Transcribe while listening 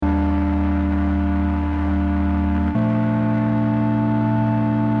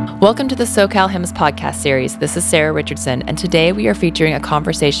Welcome to the SoCal HIMSS podcast series. This is Sarah Richardson, and today we are featuring a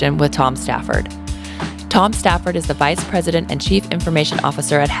conversation with Tom Stafford. Tom Stafford is the Vice President and Chief Information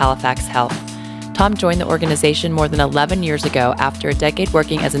Officer at Halifax Health. Tom joined the organization more than 11 years ago after a decade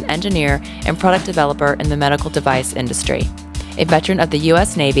working as an engineer and product developer in the medical device industry. A veteran of the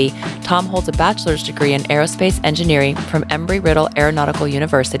U.S. Navy, Tom holds a bachelor's degree in aerospace engineering from Embry-Riddle Aeronautical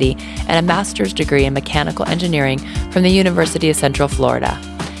University and a master's degree in mechanical engineering from the University of Central Florida.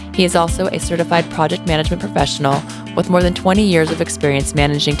 He is also a certified project management professional with more than 20 years of experience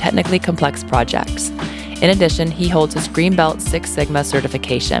managing technically complex projects. In addition, he holds his Green Belt Six Sigma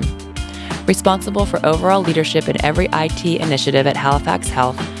certification. Responsible for overall leadership in every IT initiative at Halifax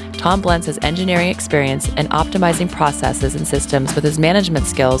Health, Tom blends his engineering experience and optimizing processes and systems with his management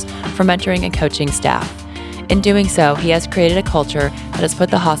skills for mentoring and coaching staff. In doing so, he has created a culture that has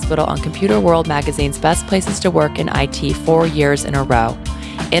put the hospital on Computer World magazine's Best Places to Work in IT 4 years in a row.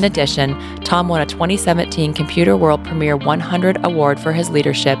 In addition, Tom won a 2017 Computer World Premier 100 award for his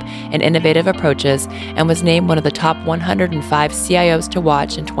leadership and innovative approaches and was named one of the top 105 CIOs to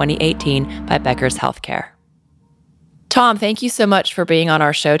watch in 2018 by Becker's Healthcare. Tom, thank you so much for being on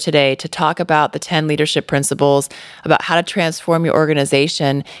our show today to talk about the 10 leadership principles, about how to transform your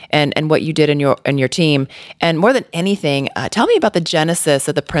organization and what you did in your team. And more than anything, tell me about the genesis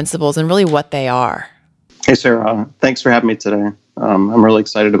of the principles and really what they are. Hey, Sarah. Thanks for having me today. I'm really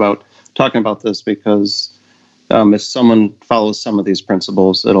excited about talking about this because if someone follows some of these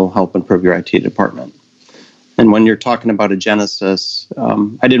principles, it'll help improve your IT department. And when you're talking about a genesis,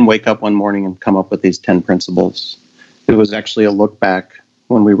 I didn't wake up one morning and come up with these 10 principles. It was actually a look back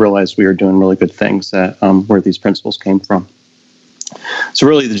when we realized we were doing really good things that where these principles came from. So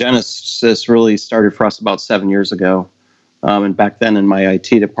really the genesis really started for us about 7 years ago. And back then in my IT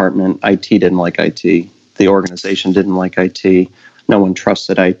department, IT didn't like IT. The organization didn't like IT. No one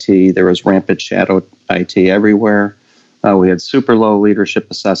trusted IT. There was rampant shadow IT everywhere. We had super low leadership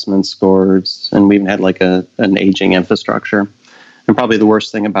assessment scores, and we even had like an aging infrastructure. And probably the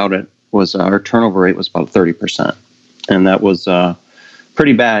worst thing about it was our turnover rate was about 30%. And that was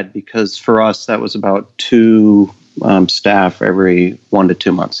pretty bad because for us, that was about 2 staff every 1 to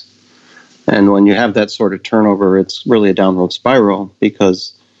 2 months. And when you have that sort of turnover, it's really a downward spiral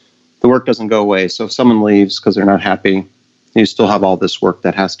because the work doesn't go away. So if someone leaves because they're not happy, you still have all this work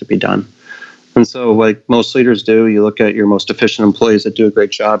that has to be done. And so like most leaders do, you look at your most efficient employees that do a great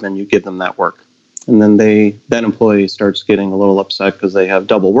job and you give them that work. And then that employee starts getting a little upset because they have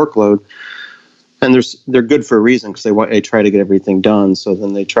double workload. And they're good for a reason because they try to get everything done. So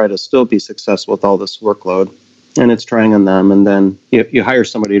then they try to still be successful with all this workload. And it's trying on them. And then you hire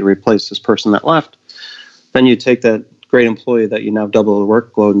somebody to replace this person that left. Then you take that great employee that you now double the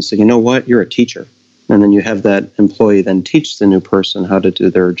workload and say, you know what, you're a teacher. And then you have that employee then teach the new person how to do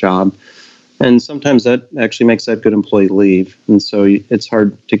their job. And sometimes that actually makes that good employee leave. And so it's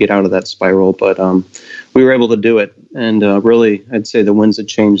hard to get out of that spiral. But we were able to do it. And really, I'd say the winds of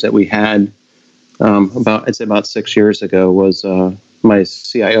change that we had about 6 years ago was my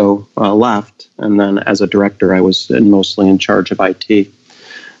CIO left. And then as a director, I was mostly in charge of IT.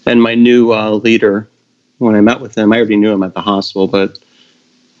 And my new leader, when I met with him, I already knew him at the hospital, but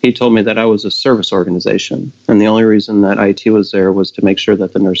he told me that I was a service organization. And the only reason that IT was there was to make sure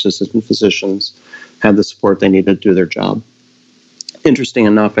that the nurses and physicians had the support they needed to do their job. Interesting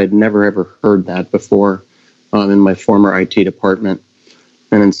enough, I'd never ever heard that before in my former IT department.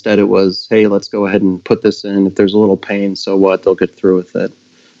 And instead it was, hey, let's go ahead and put this in. If there's a little pain, so what? They'll get through with it.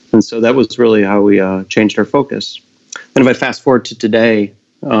 And so that was really how we changed our focus. And if I fast forward to today,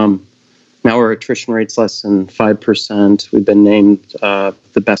 now our attrition rate's less than 5%. We've been named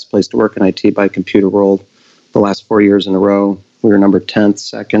the best place to work in IT by Computer World the last 4 years in a row. We were number 10th,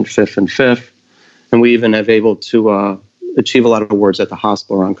 2nd, 5th, and 5th. And we even have able to achieve a lot of awards at the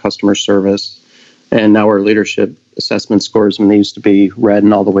hospital around customer service. And now our leadership assessment scores, when they used to be red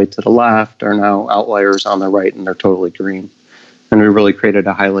and all the way to the left, are now outliers on the right, and they're totally green. And we really created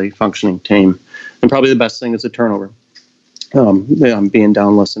a highly functioning team. And probably the best thing is the turnover. Being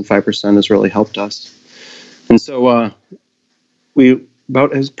down less than 5% has really helped us. And so it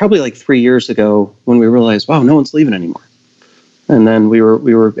was probably like 3 years ago when we realized, wow, no one's leaving anymore. And then we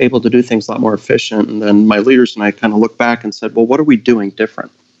were able to do things a lot more efficient. And then my leaders and I kind of looked back and said, well, what are we doing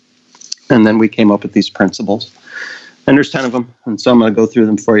different? And then we came up with these principles. And there's 10 of them. And so I'm going to go through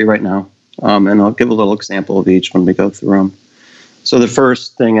them for you right now. And I'll give a little example of each when we go through them. So the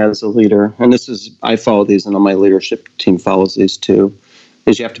first thing as a leader, and I follow these and my leadership team follows these too,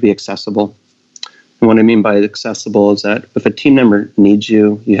 is you have to be accessible. And what I mean by accessible is that if a team member needs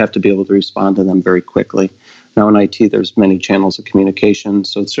you, you have to be able to respond to them very quickly. Now in IT, there's many channels of communication,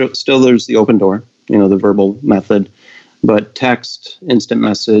 so still there's the open door, the verbal method, but text, instant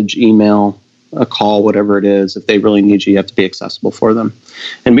message, email, a call, whatever it is, if they really need you, you have to be accessible for them.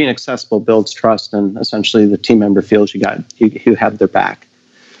 And being accessible builds trust, and essentially the team member feels you have their back.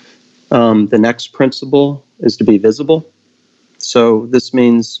 The next principle is to be visible. So this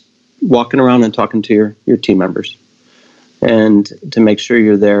means walking around and talking to your team members and to make sure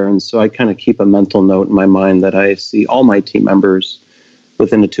you're there. And so I kind of keep a mental note in my mind that I see all my team members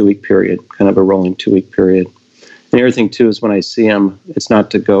within a 2-week period, kind of a rolling 2-week period. And the other thing, too, is when I see them, it's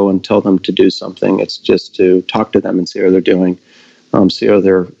not to go and tell them to do something. It's just to talk to them and see how they're doing, see how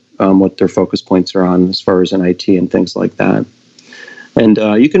what their focus points are on as far as in IT and things like that. And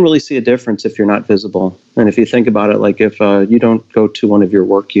you can really see a difference if you're not visible. And if you think about it, like if you don't go to one of your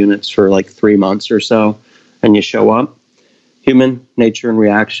work units for like 3 months or so and you show up, human nature and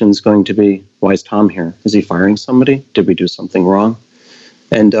reaction is going to be, why is Tom here? Is he firing somebody? Did we do something wrong?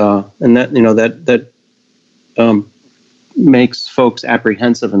 And that makes folks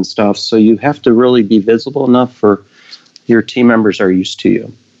apprehensive and stuff. So you have to really be visible enough for your team members are used to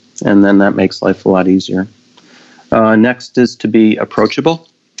you. And then that makes life a lot easier. Next is to be approachable.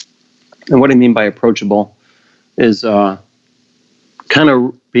 And what I mean by approachable is kind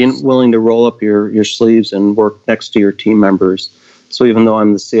of being willing to roll up your sleeves and work next to your team members. So even though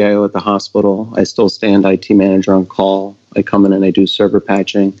I'm the CIO at the hospital, I still stand IT manager on call. I come in and I do server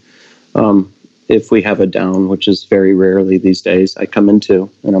patching. If we have a down, which is very rarely these days, I come in too,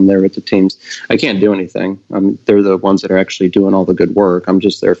 and I'm there with the teams. I can't do anything. They're the ones that are actually doing all the good work. I'm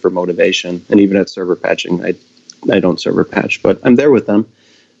just there for motivation. And even at server patching, I don't server patch, but I'm there with them.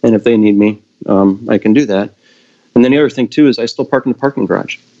 And if they need me, I can do that. And then the other thing, too, is I still park in the parking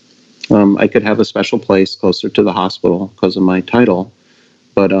garage. I could have a special place closer to the hospital because of my title.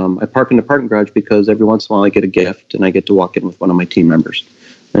 But I park in the parking garage because every once in a while I get a gift and I get to walk in with one of my team members.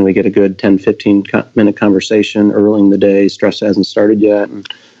 And we get a good 10, 15-minute conversation early in the day. Stress hasn't started yet. And,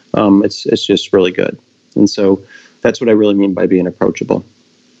 it's just really good. And so that's what I really mean by being approachable.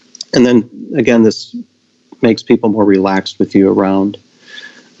 And then, again, this makes people more relaxed with you around.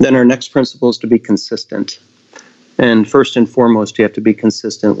 Then our next principle is to be consistent. And first and foremost, you have to be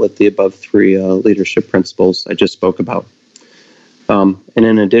consistent with the above 3 leadership principles I just spoke about. And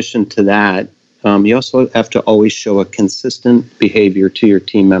in addition to that, you also have to always show a consistent behavior to your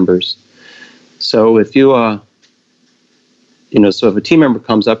team members. So if if a team member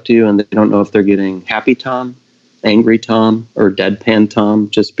comes up to you and they don't know if they're getting happy Tom, angry Tom, or deadpan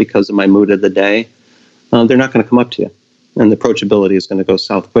Tom just because of my mood of the day, they're not going to come up to you. And the approachability is going to go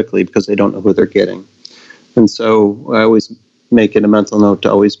south quickly because they don't know who they're getting. And so I always make it a mental note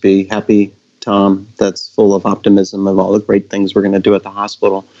to always be happy Tom that's full of optimism of all the great things we're going to do at the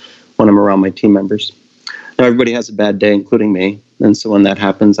hospital when I'm around my team members. Now, everybody has a bad day, including me. And so when that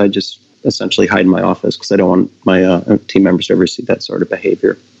happens, I just essentially hide in my office because I don't want my team members to ever see that sort of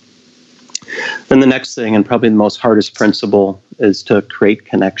behavior. Then the next thing, and probably the most hardest principle, is to create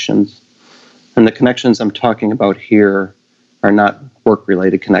connections. And the connections I'm talking about here are not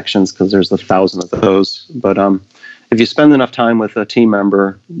work-related connections because there's 1,000 of those. But if you spend enough time with a team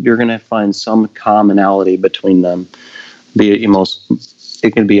member, you're going to find some commonality between them.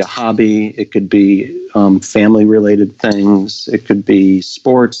 It could be a hobby, it could be family-related things, it could be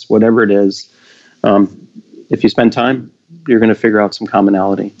sports, whatever it is. If you spend time, you're going to figure out some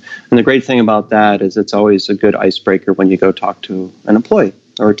commonality. And the great thing about that is it's always a good icebreaker when you go talk to an employee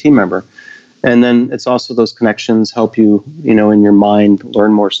or a team member. And then it's also those connections help you, in your mind,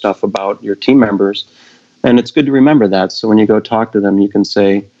 learn more stuff about your team members. And it's good to remember that. So when you go talk to them, you can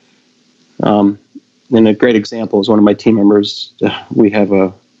say, and a great example is one of my team members,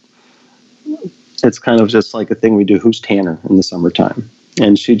 it's kind of just like a thing we do, who's Tanner in the summertime.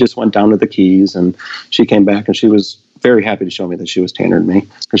 And she just went down to the Keys and she came back and she was very happy to show me that she was Tanner and me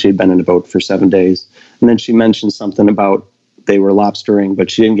because she had been in a boat for 7 days. And then she mentioned something about they were lobstering,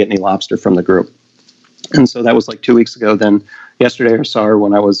 but she didn't get any lobster from the group. And so that was like 2 weeks ago. Then yesterday I saw her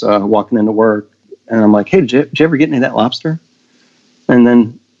when I was walking into work and I'm like, hey, did you ever get any of that lobster? And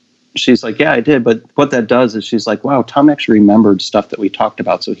then she's like, yeah, I did. But what that does is she's like, wow, Tom actually remembered stuff that we talked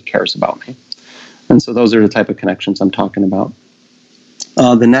about, so he cares about me. And so those are the type of connections I'm talking about.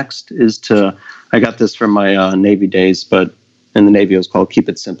 The next is I got this from my Navy days, but in the Navy it was called Keep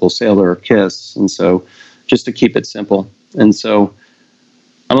It Simple, Sailor or Kiss. And so just to keep it simple. And so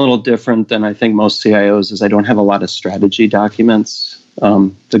I'm a little different than I think most CIOs is I don't have a lot of strategy documents.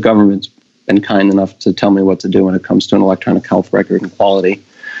 The government's been kind enough to tell me what to do when it comes to an electronic health record and quality.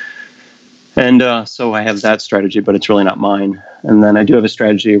 And so I have that strategy, but it's really not mine. And then I do have a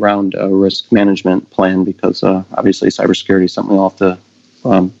strategy around a risk management plan because obviously cybersecurity is something I'll have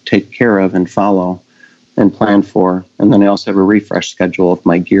to take care of and follow and plan for. And then I also have a refresh schedule of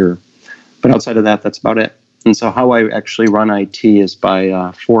my gear. But outside of that, that's about it. And so how I actually run IT is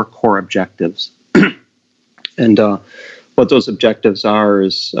by 4 core objectives. And what those objectives are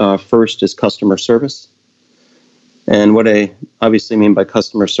is first is customer service. And what I obviously mean by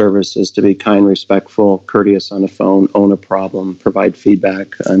customer service is to be kind, respectful, courteous on the phone, own a problem, provide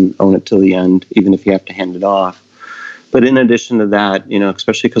feedback, and own it till the end, even if you have to hand it off. But in addition to that,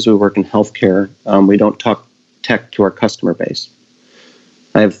 especially because we work in healthcare, we don't talk tech to our customer base.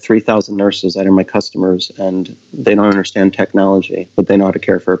 I have 3,000 nurses that are my customers, and they don't understand technology, but they know how to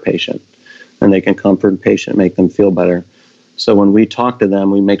care for a patient. And they can comfort a patient, make them feel better. So when we talk to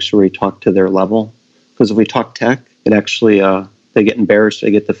them, we make sure we talk to their level. Because if we talk tech, it actually, they get embarrassed,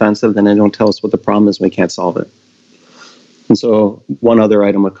 they get defensive, then they don't tell us what the problem is, and we can't solve it. And so one other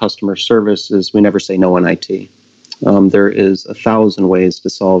item with customer service is we never say no in IT. There is 1,000 ways to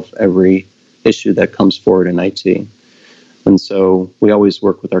solve every issue that comes forward in IT. And so we always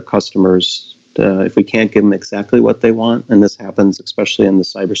work with our customers. If we can't give them exactly what they want, and this happens especially in the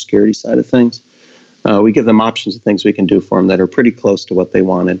cybersecurity side of things, we give them options of things we can do for them that are pretty close to what they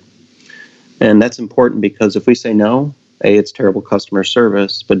wanted. And that's important because if we say no, A, it's terrible customer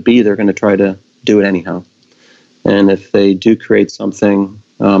service, but B, they're going to try to do it anyhow. And if they do create something,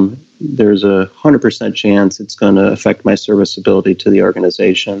 there's a 100% chance it's going to affect my serviceability to the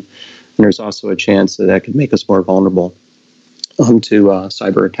organization. And there's also a chance that could make us more vulnerable to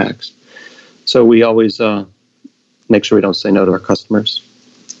cyber attacks. So we always make sure we don't say no to our customers.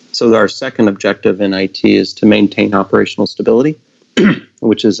 So our second objective in IT is to maintain operational stability,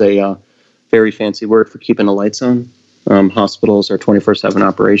 which is a very fancy word for keeping the lights on. Hospitals are 24/7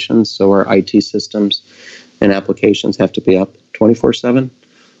 operations, so our IT systems and applications have to be up 24/7.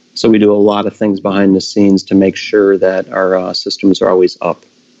 So we do a lot of things behind the scenes to make sure that our systems are always up.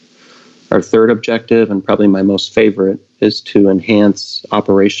 Our third objective, and probably my most favorite, is to enhance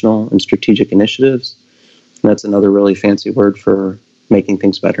operational and strategic initiatives. And that's another really fancy word for making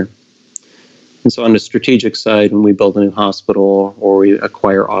things better. And so on the strategic side, when we build a new hospital or we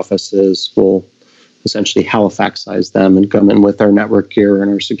acquire offices, we'll essentially Halifax-size them and come in with our network gear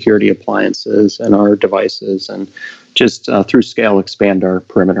and our security appliances and our devices and just through scale expand our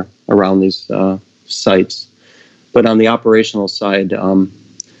perimeter around these sites. But on the operational side,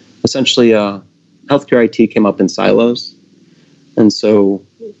 essentially healthcare IT came up in silos. And so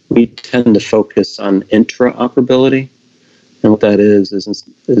we tend to focus on interoperability. And what that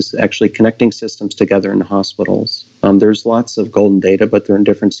is actually connecting systems together in hospitals. There's lots of golden data, but they're in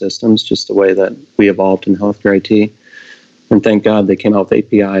different systems, just the way that we evolved in healthcare IT. And thank God they came out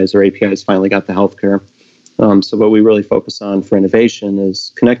with APIs, or APIs finally got to healthcare. So what we really focus on for innovation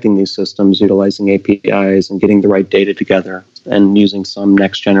is connecting these systems, utilizing APIs, and getting the right data together, and using some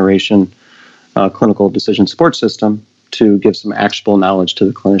next generation clinical decision support system to give some actionable knowledge to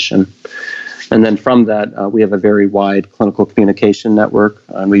the clinician. And then from that, we have a very wide clinical communication network,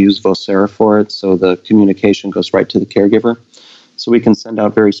 and we use Vocera for it, so the communication goes right to the caregiver. So we can send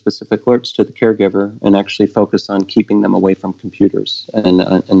out very specific alerts to the caregiver and actually focus on keeping them away from computers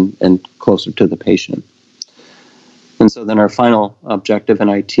and closer to the patient. And so then our final objective in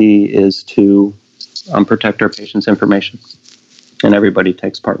IT is to protect our patients' information, and everybody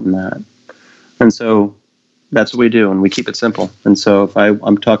takes part in that. And so that's what we do, and we keep it simple. And so if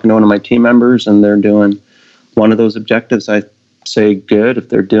I'm talking to one of my team members and they're doing one of those objectives, I say good. If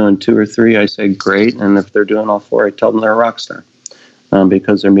they're doing 2 or 3, I say great. And if they're doing all 4, I tell them they're a rock star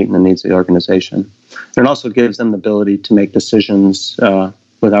because they're meeting the needs of the organization. And it also gives them the ability to make decisions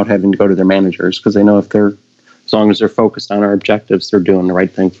without having to go to their managers, because they know as long as they're focused on our objectives, they're doing the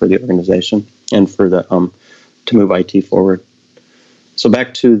right thing for the organization and for the to move IT forward. So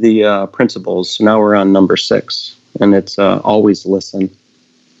back to the principles. So now we're on number 6, and it's always listen.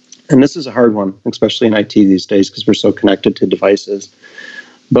 And this is a hard one, especially in IT these days, because we're so connected to devices.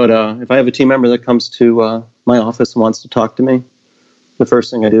 But if I have a team member that comes to my office and wants to talk to me, the first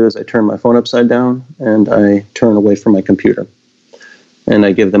thing I do is I turn my phone upside down and I turn away from my computer. And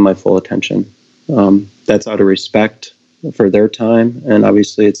I give them my full attention. That's out of respect for their time. And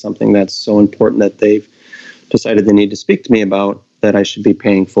obviously it's something that's so important that they've decided they need to speak to me about, that I should be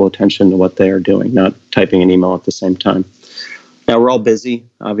paying full attention to what they are doing, not typing an email at the same time. Now, we're all busy,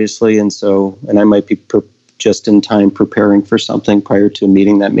 obviously, and I might be just in time preparing for something prior to a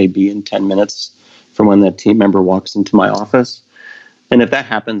meeting that may be in 10 minutes from when that team member walks into my office. And if that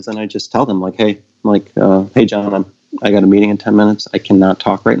happens, then I just tell them, hey, John, I got a meeting in 10 minutes. I cannot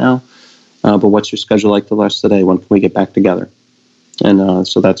talk right now. but what's your schedule like the rest of the day? When can we get back together? And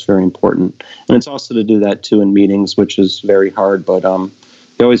so that's very important. And it's also to do that too in meetings, which is very hard, but you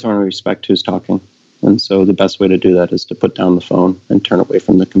always want to respect who's talking. And so the best way to do that is to put down the phone and turn away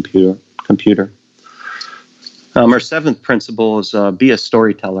from the computer. Our seventh principle is be a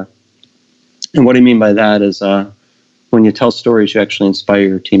storyteller. And what I mean by that is when you tell stories, you actually inspire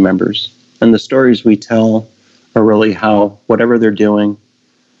your team members. And the stories we tell are really how whatever they're doing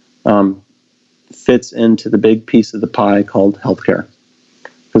fits into the big piece of the pie called healthcare.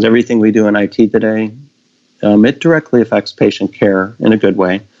 Because everything we do in IT today, it directly affects patient care in a good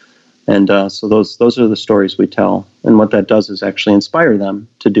way. And so those are the stories we tell. And what that does is actually inspire them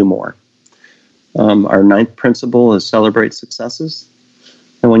to do more. Our ninth principle is celebrate successes.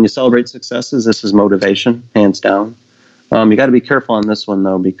 And when you celebrate successes, this is motivation, hands down. You got to be careful on this one,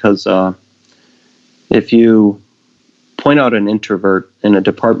 though, because if you point out an introvert in a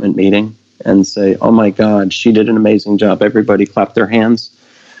department meeting and say, oh my God, she did an amazing job, everybody clap their hands,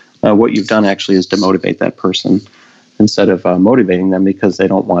 what you've done actually is to motivate that person instead of motivating them because they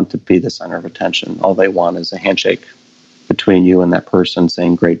don't want to be the center of attention. All they want is a handshake between you and that person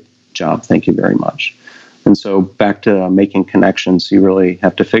saying, great job, thank you very much. And so back to making connections, you really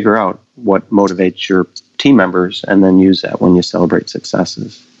have to figure out what motivates your team members and then use that when you celebrate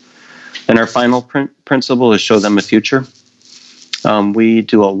successes. And our final principle is show them a future. We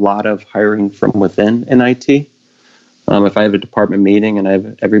do a lot of hiring from within in IT. If I have a department meeting and I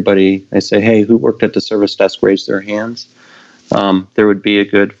have everybody, I say, hey, who worked at the service desk, raise their hands. There would be a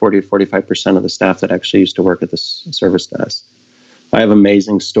good 40 to 45% of the staff that actually used to work at the service desk. I have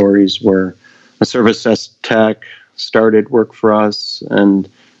amazing stories where a service desk tech started work for us and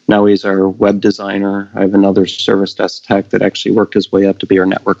now he's our web designer. I have another service desk tech that actually worked his way up to be our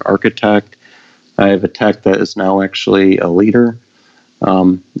network architect. I have a tech that is now actually a leader.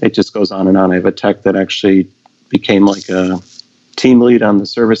 It just goes on and on. I have a tech that actually became like a team lead on the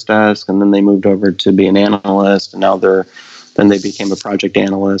service desk, and then they moved over to be an analyst, and now then they became a project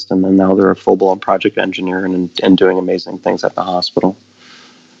analyst, and then now they're a full-blown project engineer and doing amazing things at the hospital.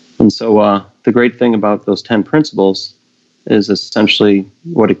 And so the great thing about those 10 principles is essentially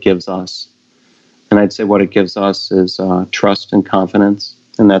what it gives us. And I'd say what it gives us is trust and confidence.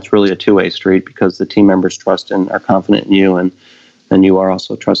 And that's really a two-way street because the team members trust and are confident in you, and you are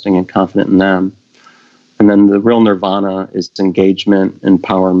also trusting and confident in them. And then the real nirvana is engagement,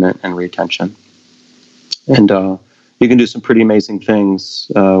 empowerment, and retention. And you can do some pretty amazing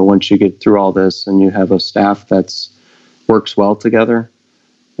things once you get through all this and you have a staff that works well together.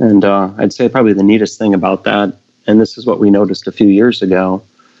 And I'd say probably the neatest thing about that, and this is what we noticed a few years ago,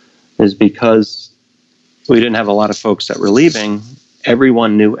 is because we didn't have a lot of folks that were leaving,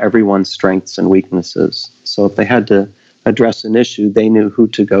 everyone knew everyone's strengths and weaknesses. So if they had to address an issue, they knew who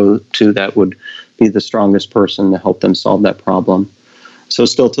to go to that would be the strongest person to help them solve that problem. So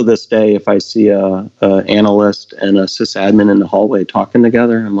still to this day, if I see a analyst and a sysadmin in the hallway talking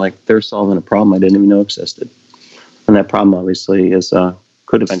together, I'm like, they're solving a problem I didn't even know existed. And that problem obviously is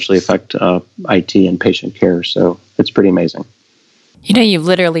could eventually affect IT and patient care. So it's pretty amazing. You know, you've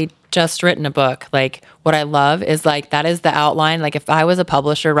literally just written a book. Like, what I love is like, that is the outline. Like, if I was a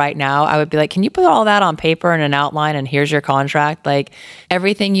publisher right now, I would be like, can you put all that on paper in an outline and here's your contract? Like,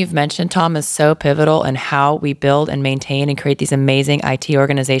 everything you've mentioned, Tom, is so pivotal in how we build and maintain and create these amazing IT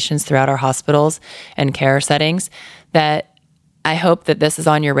organizations throughout our hospitals and care settings that I hope that this is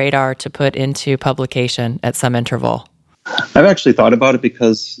on your radar to put into publication at some interval. I've actually thought about it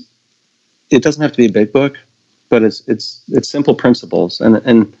because it doesn't have to be a big book, but it's simple principles.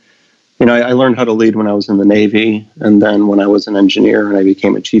 And you know, I learned how to lead when I was in the Navy, and then when I was an engineer and I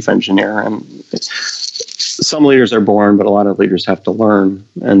became a chief engineer. And some leaders are born, but a lot of leaders have to learn.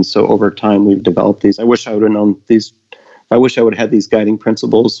 And so over time, we've developed these. I wish I would have known these. I wish I would have had these guiding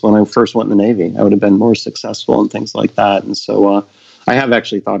principles when I first went in the Navy. I would have been more successful and things like that. And so I have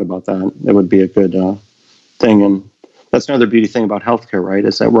actually thought about that. It would be a good thing. And that's another beauty thing about healthcare, right?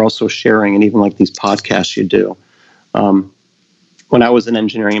 Is that we're also sharing, and even like these podcasts you do. When I was in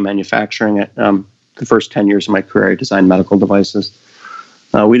engineering and manufacturing, the first 10 years of my career, I designed medical devices.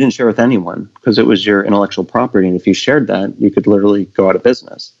 We didn't share with anyone because it was your intellectual property. And if you shared that, you could literally go out of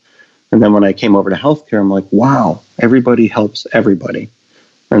business. And then when I came over to healthcare, I'm like, wow, everybody helps everybody.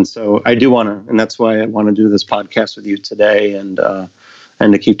 And so I do want to, and that's why I want to do this podcast with you today and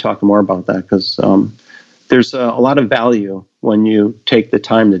to keep talking more about that, because there's a lot of value when you take the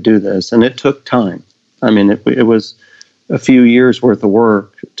time to do this. And it took time. I mean, it was a few years worth of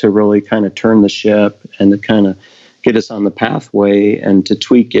work to really kind of turn the ship and to kind of get us on the pathway and to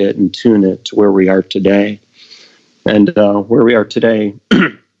tweak it and tune it to where we are today. And where we are today,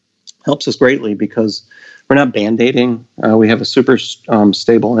 helps us greatly because we're not band-aiding. We have a super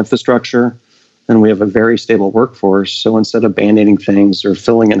stable infrastructure, and we have a very stable workforce. So instead of band-aiding things or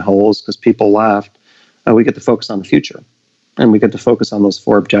filling in holes because people left, we get to focus on the future, and we get to focus on those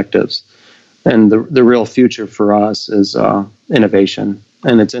 4 objectives. And the real future for us is innovation,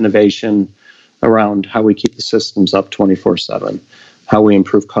 and it's innovation around how we keep the systems up 24/7, how we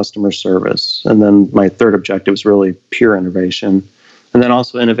improve customer service. And then my 3rd objective is really pure innovation. And then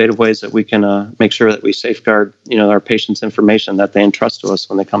also innovative ways that we can make sure that we safeguard, our patients' information that they entrust to us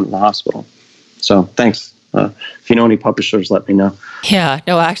when they come to the hospital. So thanks. If you know any publishers, let me know. Yeah,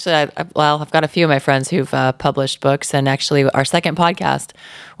 no, actually, I've got a few of my friends who've published books, and actually our second podcast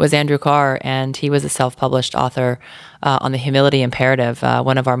was Andrew Carr, and he was a self-published author on the Humility Imperative,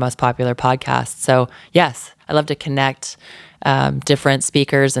 one of our most popular podcasts. So yes, I love to connect different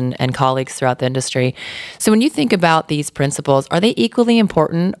speakers and colleagues throughout the industry. So when you think about these principles, are they equally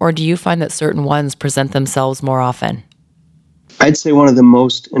important, or do you find that certain ones present themselves more often? I'd say one of the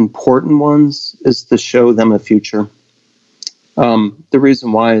most important ones is to show them a future. The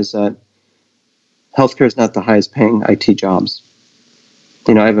reason why is that healthcare is not the highest paying IT jobs.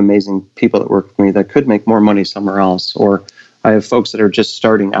 I have amazing people that work for me that could make more money somewhere else, or I have folks that are just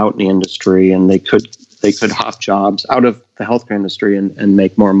starting out in the industry and they could hop jobs out of the healthcare industry and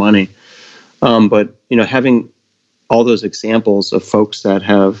make more money. But having all those examples of folks that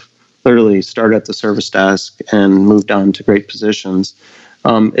have literally started at the service desk and moved on to great positions,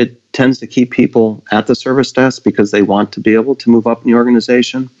 it tends to keep people at the service desk because they want to be able to move up in the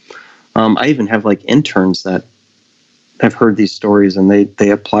organization. I even have interns that have heard these stories and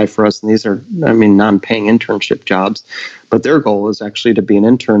they apply for us, and these are, non-paying internship jobs, but their goal is actually to be an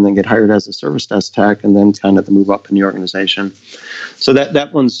intern, then get hired as a service desk tech, and then kind of to move up in the organization. So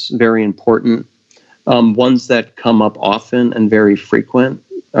that one's very important. Ones that come up often and very frequent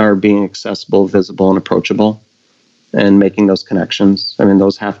are being accessible, visible, and approachable, and making those connections.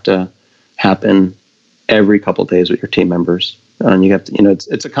 Those have to happen every couple of days with your team members. And you have to,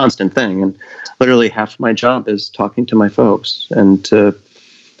 it's a constant thing. And literally half of my job is talking to my folks and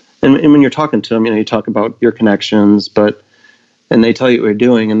when you're talking to them, you talk about your connections, and they tell you what you're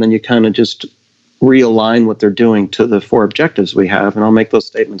doing, and then you kind of just realign what they're doing to the 4 objectives we have. And I'll make those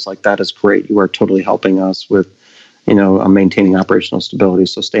statements like, that is great. You are totally helping us with, maintaining operational stability.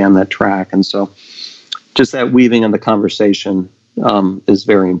 So stay on that track. And so just that weaving in the conversation is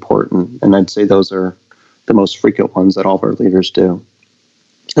very important. And I'd say those are the most frequent ones that all of our leaders do.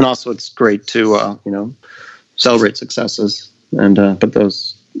 And also it's great to, celebrate successes. But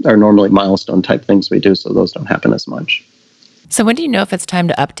those are normally milestone type things we do, so those don't happen as much. So when do you know if it's time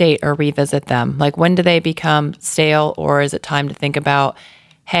to update or revisit them? When do they become stale, or is it time to think about,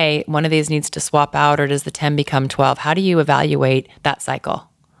 hey, one of these needs to swap out, or does the 10 become 12? How do you evaluate that cycle?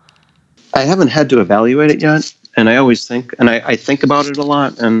 I haven't had to evaluate it yet, and I always think, and I think about it a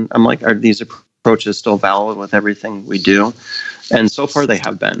lot, and I'm like, are these approaches still valid with everything we do? And so far they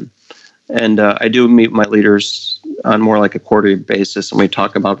have been. And I do meet my leaders on more like a quarterly basis, and we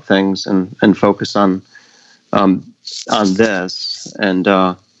talk about things and focus on this. And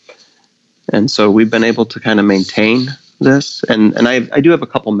so we've been able to kind of maintain this. And I do have a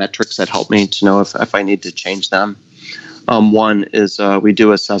couple metrics that help me to know if I need to change them. One is we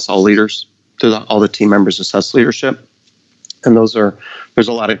do assess all leaders. All the team members assess leadership. And there's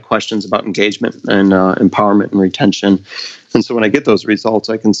a lot of questions about engagement and empowerment and retention. And so when I get those results,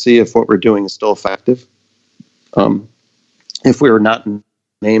 I can see if what we're doing is still effective. If we were not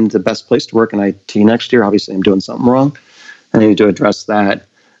named the best place to work in IT next year, obviously I'm doing something wrong. I need to address that.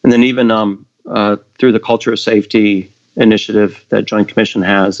 And then even through the Culture of Safety initiative that Joint Commission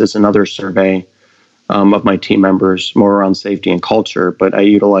has is another survey of my team members, more around safety and culture. But I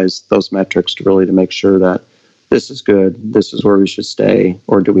utilize those metrics to make sure that this is good, this is where we should stay,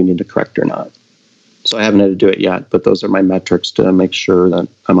 or do we need to correct or not? So I haven't had to do it yet, but those are my metrics to make sure that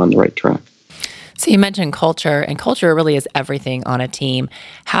I'm on the right track. So you mentioned culture, and culture really is everything on a team.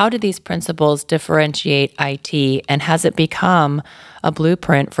 How do these principles differentiate IT, and has it become a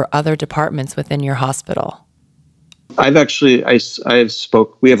blueprint for other departments within your hospital? We have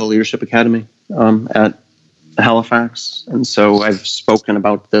a leadership academy at Halifax, and so I've spoken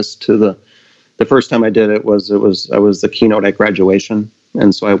about this to the first time I did it was I was the keynote at graduation,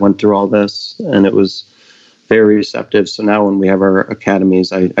 and so I went through all this, and it was very receptive. So now when we have our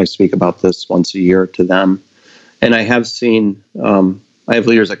academies, I speak about this once a year to them, and I have seen I have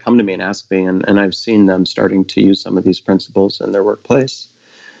leaders that come to me and ask me, and I've seen them starting to use some of these principles in their workplace,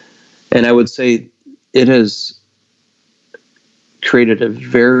 and I would say it has created a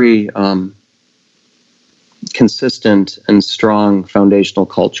very consistent and strong foundational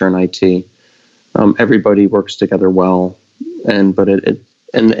culture in IT. Everybody works together well, and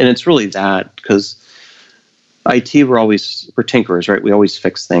it's really that, because IT, we're tinkerers, right? We always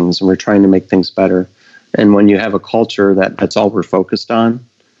fix things, and we're trying to make things better. And when you have a culture that's all we're focused on,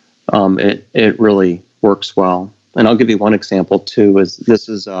 it really works well. And I'll give you one example too. This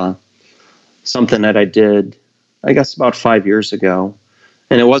is something that I did, I guess, about 5 years ago.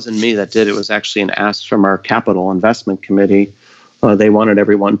 And it wasn't me that did it. It was actually an ask from our capital investment committee. They wanted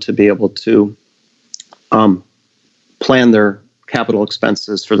everyone to be able to plan their capital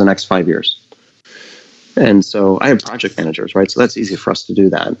expenses for the next 5 years. And so I have project managers, right? So that's easy for us to do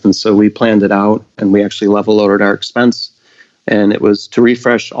that. And so we planned it out, and we actually level loaded our expense. And it was to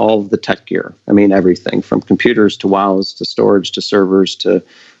refresh all of the tech gear. I mean, everything from computers to WOWs to storage to servers to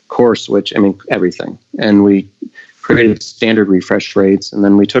core switch. I mean, everything. And we created standard refresh rates. And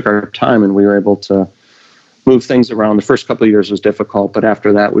then we took our time, and we were able to move things around. The first couple of years was difficult, but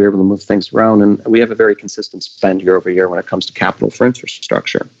after that, we were able to move things around. And we have a very consistent spend year over year when it comes to capital for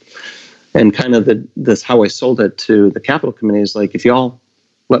infrastructure. And kind of this how I sold it to the capital committee is like, if y'all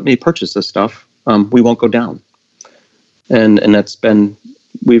let me purchase this stuff, we won't go down. And that's been,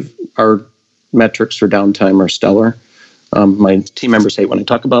 our metrics for downtime are stellar. My team members hate when I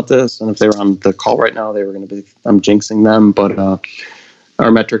talk about this, and if they were on the call right now, I'm jinxing them, but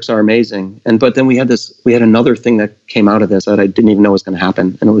our metrics are amazing. But then we had another thing that came out of this that I didn't even know was going to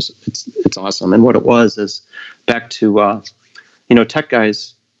happen, and it's awesome. And what it was is back to tech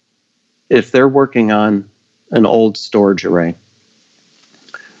guys, if they're working on an old storage array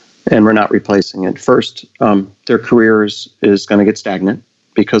and we're not replacing it, first, their careers is going to get stagnant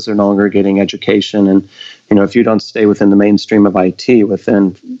because they're no longer getting education. And, if you don't stay within the mainstream of IT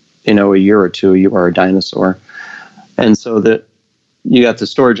within, a year or two, you are a dinosaur. And so you got the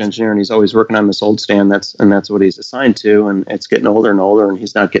storage engineer, and he's always working on this old stand, that's what he's assigned to, and it's getting older and older, and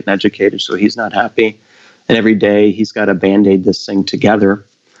he's not getting educated, so he's not happy. And every day he's got to Band-Aid this thing together.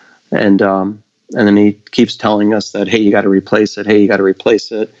 And then he keeps telling us that, hey, you got to replace it. Hey, you got to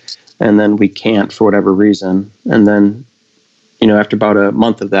replace it. And then we can't for whatever reason. And then, after about a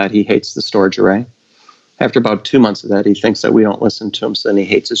month of that, he hates the storage array. After about 2 months of that, he thinks that we don't listen to him. So then he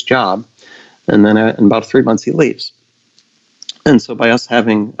hates his job. And then in about 3 months, he leaves. And so by us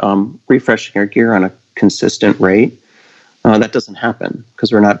having refreshing our gear on a consistent rate, that doesn't happen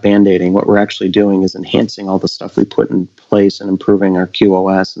because we're not Band-Aiding. What we're actually doing is enhancing all the stuff we put in place and improving our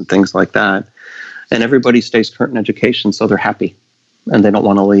QoS and things like that. And everybody stays current in education, so they're happy and they don't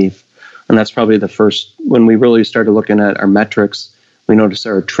want to leave. And that's probably the first, when we really started looking at our metrics, we noticed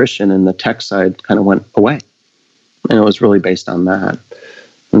our attrition in the tech side kind of went away. And it was really based on that.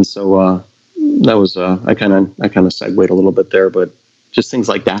 And so that was, I kind of segued a little bit there, but just things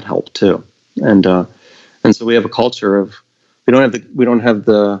like that help too. And so we have a culture of, we don't have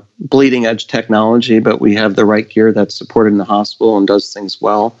the bleeding edge technology, but we have the right gear that's supported in the hospital and does things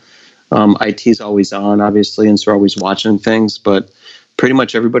well. IT's always on, obviously, and so we're always watching things. But pretty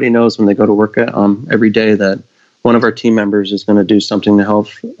much everybody knows when they go to work every day that one of our team members is going to do something to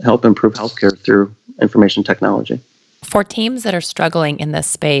help improve healthcare through information technology. For teams that are struggling in this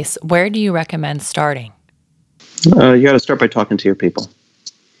space, where do you recommend starting? You got to start by talking to your people.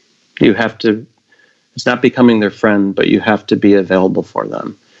 You have to. It's not becoming their friend, but you have to be available for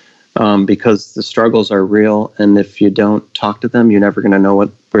them because the struggles are real. And if you don't talk to them, you're never going to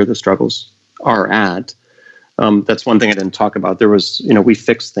know where the struggles are at. That's one thing I didn't talk about. There was, we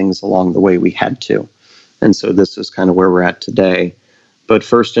fixed things along the way we had to. And so this is kind of where we're at today. But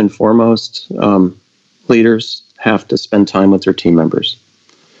first and foremost, leaders have to spend time with their team members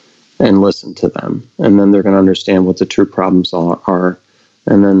and listen to them. And then they're going to understand what the true problems are.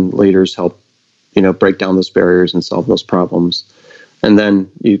 And then leaders help break down those barriers and solve those problems. And then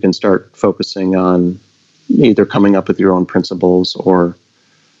you can start focusing on either coming up with your own principles or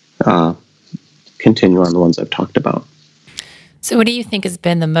continue on the ones I've talked about. So what do you think has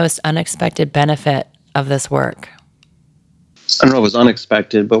been the most unexpected benefit of this work? I don't know if it was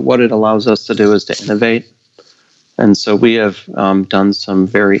unexpected, but what it allows us to do is to innovate. And so we have done some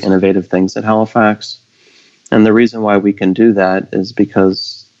very innovative things at Halifax. And the reason why we can do that is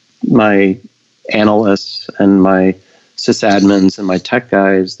because my analysts and my sysadmins and my tech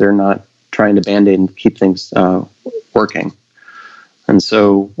guys, they're not trying to Band-Aid and keep things working. And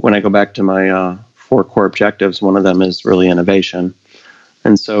so when I go back to my 4 core objectives, one of them is really innovation.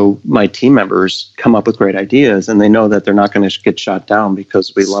 And so my team members come up with great ideas, and they know that they're not going to get shot down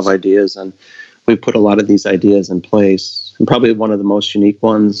because we love ideas, and we put a lot of these ideas in place. And probably one of the most unique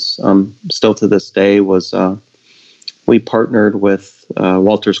ones still to this day was we partnered with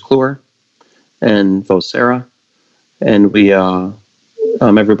Wolters Kluwer and Vocera. And we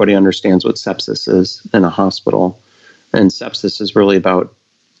everybody understands what sepsis is in a hospital. And sepsis is really about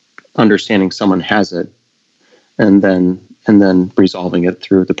understanding someone has it and then resolving it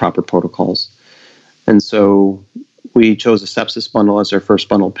through the proper protocols. And so we chose a sepsis bundle as our first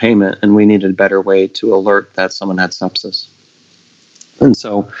bundle payment, and we needed a better way to alert that someone had sepsis. And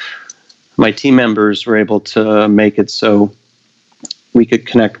so my team members were able to make it so we could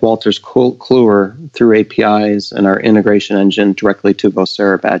connect Wolters Kluwer through APIs and our integration engine directly to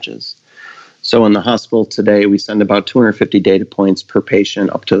Vocera badges. So in the hospital today, we send about 250 data points per patient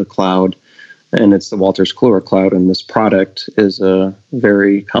up to the cloud, and it's the Wolters Kluwer cloud. And this product is a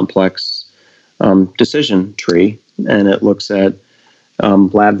very complex decision tree, and it looks at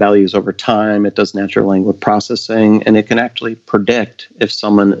lab values over time. It does natural language processing, and it can actually predict if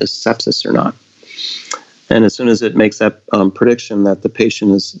someone is sepsis or not. And as soon as it makes that prediction that the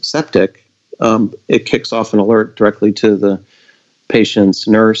patient is septic, it kicks off an alert directly to the patient's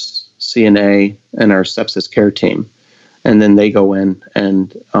nurse, CNA, and our sepsis care team. And then they go in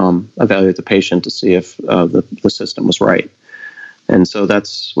and evaluate the patient to see if the system was right. And so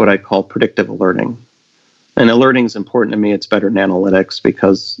that's what I call predictive alerting. And alerting is important to me. It's better than analytics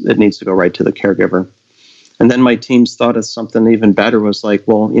because it needs to go right to the caregiver. And then my teams thought of something even better, was like,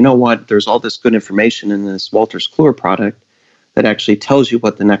 well, you know what? There's all this good information in this Wolters Kluwer product that actually tells you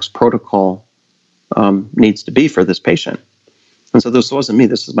what the next protocol needs to be for this patient. And so this wasn't me.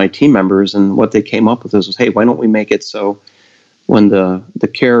 This is my team members. And what they came up with was, hey, why don't we make it so when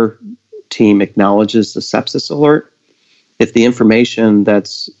the care team acknowledges the sepsis alert, if the information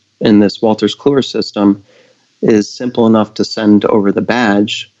that's in this Wolters Kluwer system is simple enough to send over the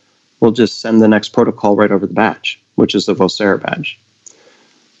badge, we'll just send the next protocol right over the badge, which is the Vocera badge.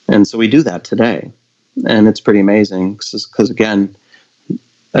 And so we do that today. And it's pretty amazing because, again,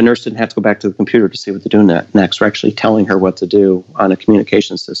 a nurse didn't have to go back to the computer to see what they're doing next. We're actually telling her what to do on a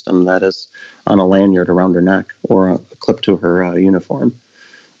communication system that is on a lanyard around her neck or a clip to her uniform.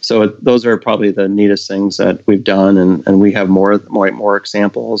 So those are probably the neatest things that we've done, and we have more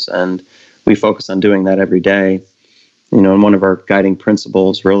examples, and we focus on doing that every day. You know, and one of our guiding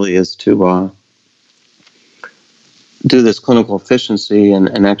principles really is to do this clinical efficiency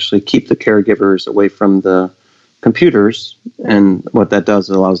and actually keep the caregivers away from the computers. And what that does,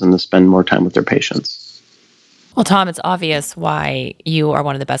 it allows them to spend more time with their patients. Well, Tom, it's obvious why you are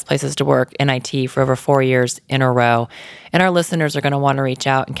one of the best places to work in IT for over 4 years in a row. And our listeners are going to want to reach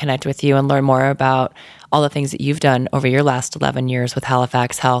out and connect with you and learn more about all the things that you've done over your last 11 years with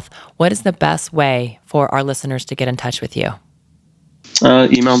Halifax Health. What is the best way for our listeners to get in touch with you?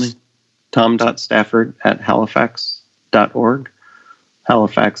 Email me, tom.stafford@halifax.org.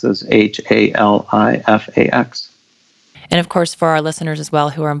 Halifax is Halifax. And of course, for our listeners as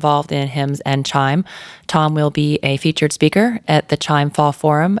well who are involved in HIMSS and CHIME, Tom will be a featured speaker at the CHIME Fall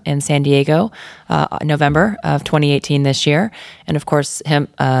Forum in San Diego, November of 2018 this year. And of course,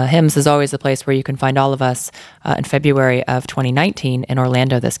 HIMSS is always the place where you can find all of us in February of 2019 in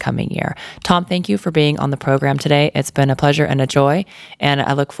Orlando this coming year. Tom, thank you for being on the program today. It's been a pleasure and a joy, and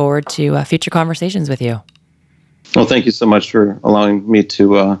I look forward to future conversations with you. Well, thank you so much for allowing me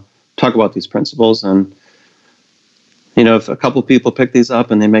to talk about these principles. And you know, if a couple people pick these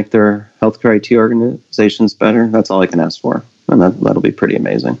up and they make their healthcare IT organizations better, that's all I can ask for. And that'll be pretty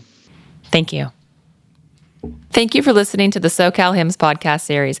amazing. Thank you. Thank you for listening to the SoCal HIMSS podcast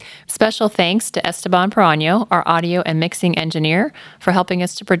series. Special thanks to Esteban Perano, our audio and mixing engineer, for helping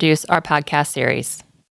us to produce our podcast series.